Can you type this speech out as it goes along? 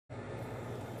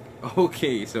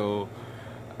Okay, so,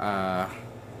 ah,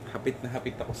 hapit na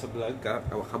hapit ako sa vlog.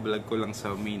 Ka-vlog ko lang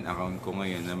sa main account ko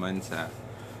ngayon naman sa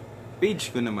page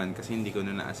ko naman kasi hindi ko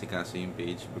na naasikaso yung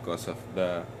page because of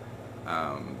the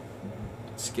um,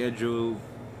 schedule,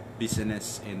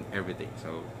 business, and everything.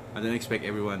 So, I don't expect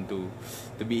everyone to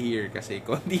be here kasi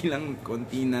konti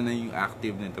na yung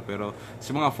active nito. Pero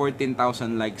sa mga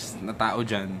 14,000 likes na tao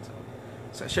dyan,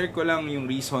 so, share ko lang yung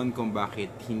reason kung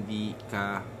bakit hindi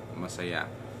ka masaya.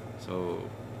 So,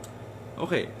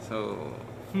 okay. So,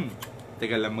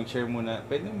 teka lang, mag-share muna.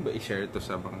 Pwede mo ba i-share to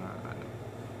sa mga ano?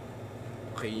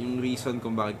 Okay, yung reason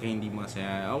kung bakit ka hindi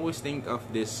masaya. I always think of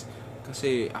this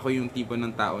kasi ako yung tipo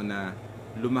ng tao na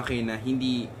lumaki na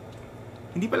hindi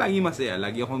pa lagi masaya.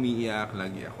 Lagi akong umiiyak,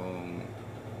 lagi akong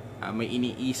may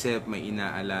iniisip, may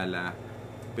inaalala.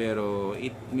 Pero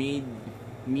it made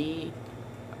me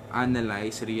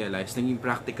realize, naging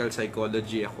practical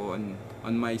psychology ako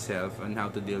on myself, on how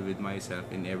to deal with myself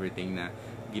in everything na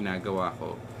ginagawa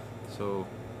ko. So,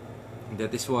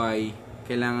 that is why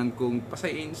kailangan kong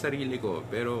pasayin sarili ko.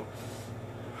 Pero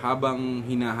habang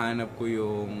hinahanap ko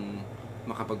yung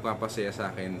makapagpapasaya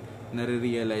sa akin,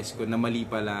 nare-realize ko na mali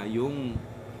pala yung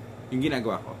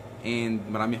ginagawa ko. And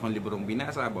marami akong librong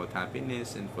binasa about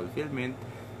happiness and fulfillment.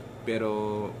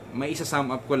 Pero may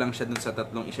isa-sum up ko lang siya dun sa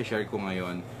tatlong isa-share ko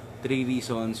ngayon. 3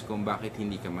 reasons kung bakit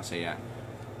hindi ka masaya.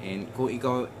 And kung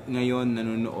ikaw ngayon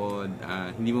nanonood,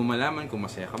 hindi mo malaman kung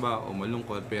masaya ka ba o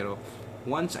malungkot. Pero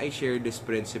once I share this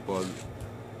principles,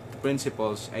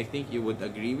 I think you would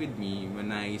agree with me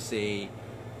when I say,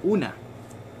 una,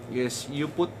 yes, you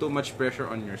put too much pressure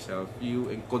on yourself. You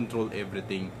control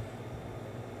everything.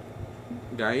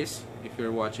 Guys, if you're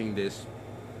watching this,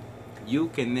 you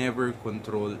can never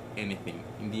control anything.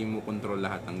 Hindi mo control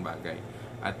lahat ng bagay.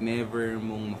 At never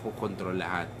mong makokontrol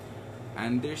lahat.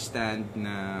 Understand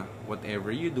na whatever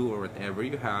you do or whatever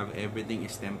you have, everything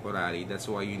is temporary. That's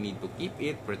why you need to keep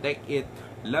it, protect it,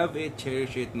 love it,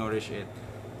 cherish it, nourish it.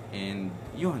 And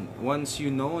yun, once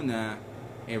you know na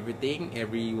everything,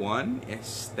 everyone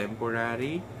is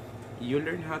temporary, you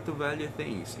learn how to value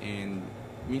things. And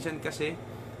minsan kasi,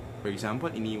 for example,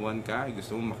 iniwan ka,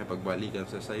 gusto mo makipagbalikan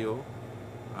sa sayo,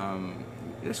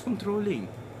 that's controlling.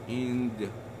 And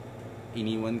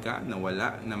iniwan ka,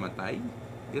 nawala, namatay,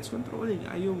 that's controlling.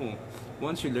 Ayaw mo.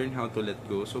 Once you learn how to let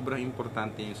go, sobrang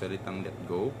importante yung salitang let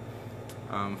go.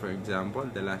 For example,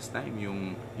 the last time,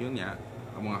 yun nga,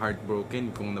 ang mga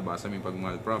heartbroken, kung nabasa mo yung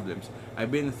pagmahal problems,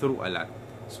 I've been through a lot.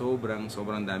 Sobrang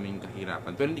daming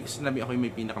kahirapan. Pero hindi ko sinabi ako yung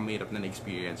may pinakamahirap na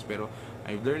experience. Pero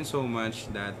I've learned so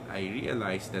much that I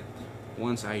realized that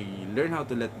once I learn how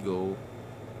to let go,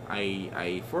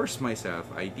 I force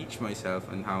myself, I teach myself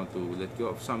on how to let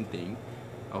go of something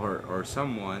or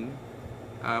someone.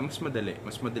 Mas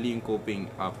madali yung coping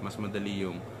up, mas madali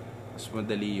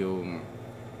yung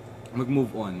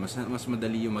mag-move on, mas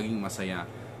madali yung maging masaya.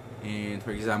 And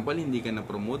for example, hindi ka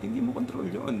na-promote, hindi mo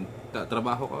control yun.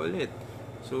 Trabaho ka ulit.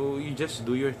 So, you just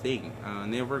do your thing.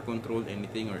 Never control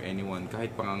anything or anyone.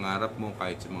 Kahit pangangarap mo,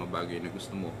 kahit sa mga bagay na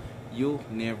gusto mo, you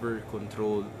never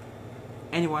control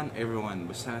anyone, everyone.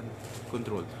 Basta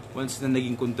control. Once na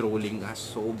naging controlling ka,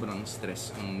 sobrang stress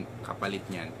ang kapalit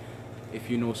niyan. If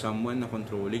you know someone na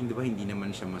controlling, di ba, hindi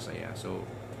naman siya masaya. So,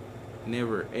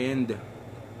 never. And,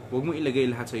 huwag mo ilagay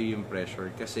lahat sa iyo yung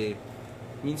pressure kasi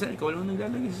minsan ikaw lang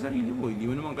naglalagay sa sarili mo. Hindi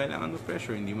mo naman kailangan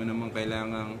mag-pressure, hindi mo naman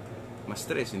kailangan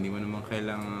ma-stress, hindi mo naman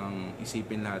kailangan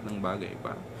isipin lahat ng bagay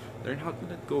pa. Learn how to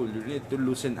let go, learn to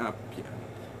loosen up. Yeah.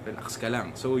 Relax ka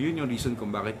lang. So, yun yung reason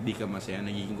kung bakit di ka masaya,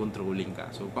 nagiging controlling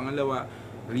ka. So, pangalawa,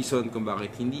 reason kung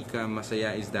bakit hindi ka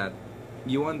masaya is that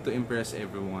you want to impress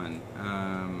everyone.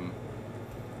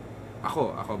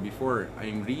 Ako before, I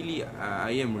am really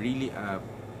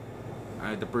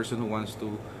the person who wants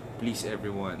to please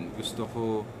everyone. Gusto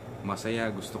ko masaya,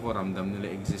 gusto ko ramdam nila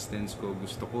existence ko,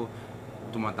 gusto ko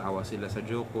tumatawa sila sa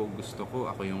joke ko, gusto ko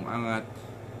ako yung angat.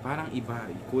 Parang iba,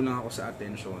 kulang ako sa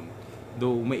attention.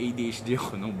 Though may ADHD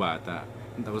ako nung bata,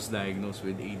 and I was diagnosed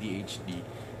with ADHD,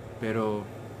 pero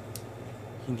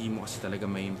hindi mo kasi talaga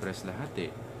may impress lahat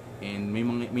eh. And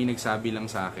may nagsabi lang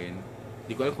sa akin,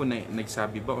 di ko alam kung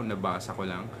nagsabi ba o nabasa ko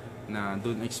lang, na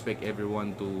don't expect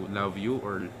everyone to love you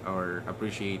or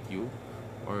appreciate you,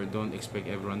 or don't expect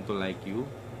everyone to like you.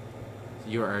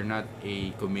 You are not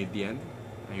a comedian,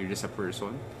 you're just a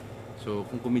person. So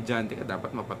kung komedyante ka, dapat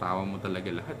mapatawa mo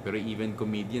talaga lahat. Pero even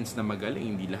comedians na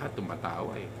magaling, hindi lahat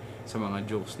tumatawa eh sa mga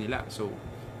jokes nila. So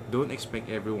don't expect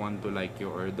everyone to like you,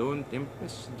 or don't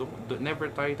never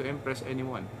try to impress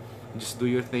anyone. Just do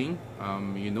your thing.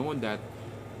 You know that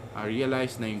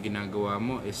realize na yung ginagawa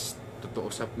mo is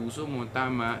totoo sa puso mo,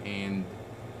 tama, and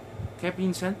Kaya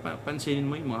pinsan, pansinin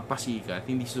mo yung mga pasikat,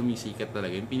 hindi sumisikat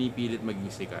talaga, yung pinipilit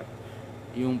maging sikat.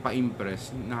 Yung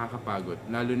pa-impress, nakakapagod.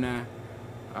 Lalo na,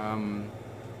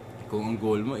 kung ang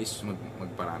goal mo is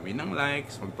magparami ng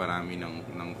likes, magparami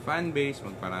ng fanbase,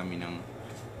 magparami ng...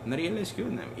 Na-realize ko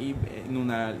yun,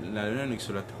 lalo na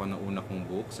nagsulat ako ng una kong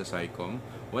book sa Psycom,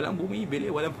 walang bumibili,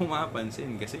 walang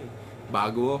pumapansin kasi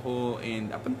bago ako,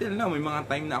 and up until now, may mga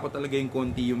time na ako talaga yung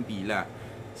konti yung pila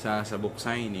sa book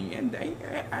signing, and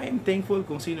I am thankful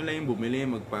kung sino lang yung bumili,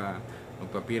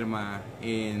 magpapirma,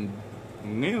 and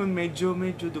ngayon medyo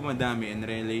dumadami, and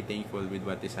really thankful with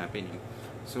what is happening.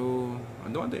 So I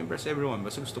don't want to impress everyone,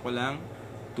 basta gusto ko lang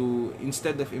to,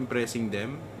 instead of impressing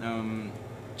them,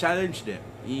 challenge them.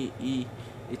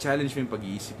 I-challenge mo yung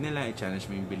pag-iisip nila, i-challenge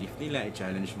mo yung belief nila,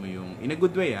 i-challenge mo yung, in a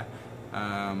good way,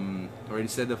 or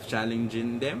instead of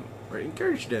challenging them, or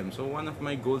encourage them. So one of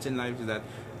my goals in life is that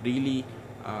really,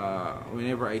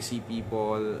 whenever I see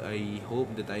people, I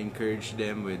hope that I encourage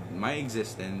them with my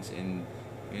existence and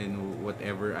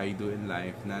whatever I do in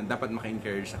life, na dapat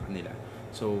maka-encourage sa kanila.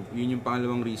 So yun yung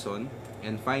pangalawang reason.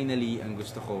 And finally, ang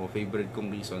gusto ko, favorite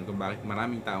kong reason kung bakit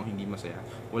maraming taong hindi masaya,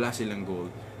 wala silang goal.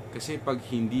 Kasi pag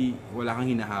wala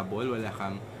kang hinahabol, wala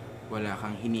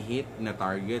kang hinihit na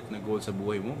target, na goal sa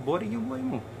buhay mo, boring yung buhay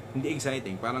mo. Hindi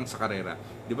exciting, parang sa karera.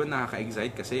 Di ba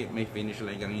nakaka-excite kasi may finish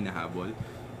line kang hinahabol?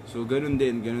 So ganun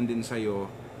din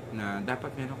sa'yo, na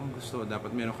dapat meron kang gusto,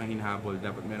 dapat meron kang hinahabol,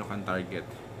 dapat meron kang target.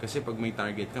 Kasi pag may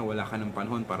target ka, wala ka ng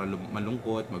panahon para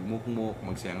malungkot, magmukmuk,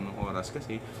 magsayang ng oras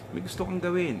kasi may gusto kang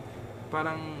gawin.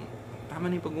 Parang tama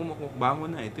na yung pagmumukmuk,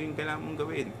 bangon na, ito yung kailangan mong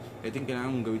gawin. Ito yung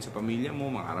kailangan mong gawin sa pamilya mo,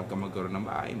 mangarap ka magkaroon ng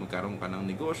bahay, magkaroon ka ng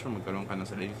negosyo, magkaroon ka ng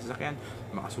sariling sasakyan,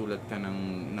 makasulat ka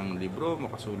ng libro,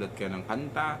 makasulat ka ng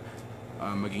kanta,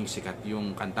 maging sikat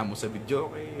yung kanta mo sa video,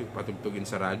 okay, patugtugin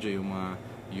sa radyo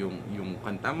yung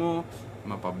kanta mo,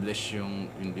 mapublish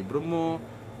yung libro mo,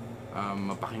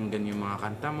 mapakinggan yung mga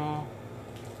kanta mo,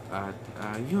 at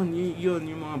yun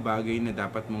yung mga bagay na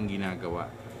dapat mong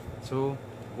ginagawa. So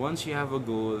once you have a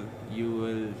goal, you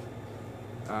will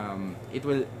it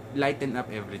will lighten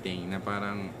up everything, na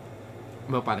parang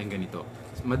ganito,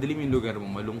 madilim yung lugar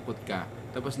mo, malungkot ka,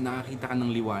 tapos nakakita ka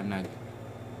ng liwanag,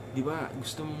 di ba?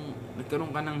 Gusto mong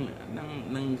nagkaroon ka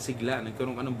ng sigla,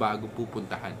 nagkaroon ka ng bagong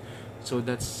pupuntahan. So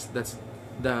those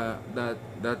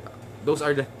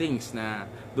are the things, na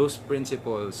those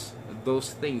principles,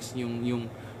 those things,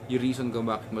 yung reason kung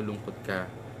bakit malungkot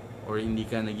ka or hindi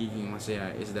ka nagiging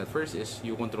masaya, is that first is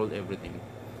you control everything.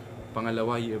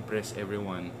 Pangalawa, you impress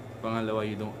everyone. Pangatlo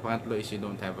is you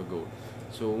don't have a goal.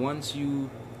 So once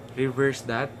you reverse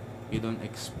that, you don't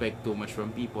expect too much from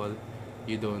people,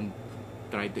 you don't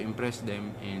try to impress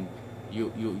them, and you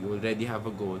already have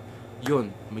a goal, yun,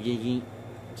 magiging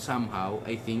somehow,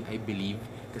 I believe,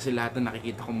 kasi lahat na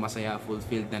nakikita kong masaya,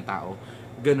 fulfilled na tao,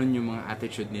 ganun yung mga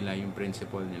attitude nila, yung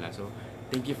principle nila. So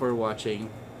thank you for watching.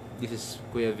 This is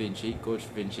Kuya Vinci, Coach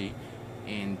Vinci,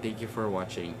 and thank you for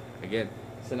watching. Again,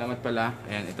 salamat pala.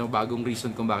 Ayan, ito bagong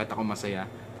reason kung bakit ako masaya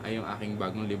ay yung aking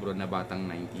bagong libro na Batang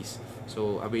 90s.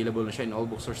 So, available na siya in all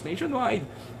bookstores nationwide.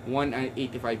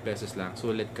 185 pesos lang.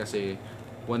 Sulit kasi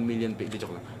 1 million pages.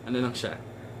 Joke lang. Ano lang siya?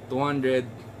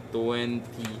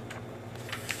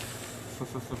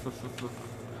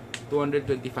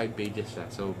 225 pages siya.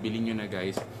 So, bilhin nyo na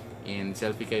guys. And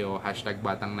selfie kayo,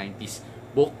 #Batang 90s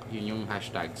book, yun yung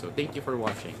hashtag. So thank you for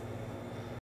watching.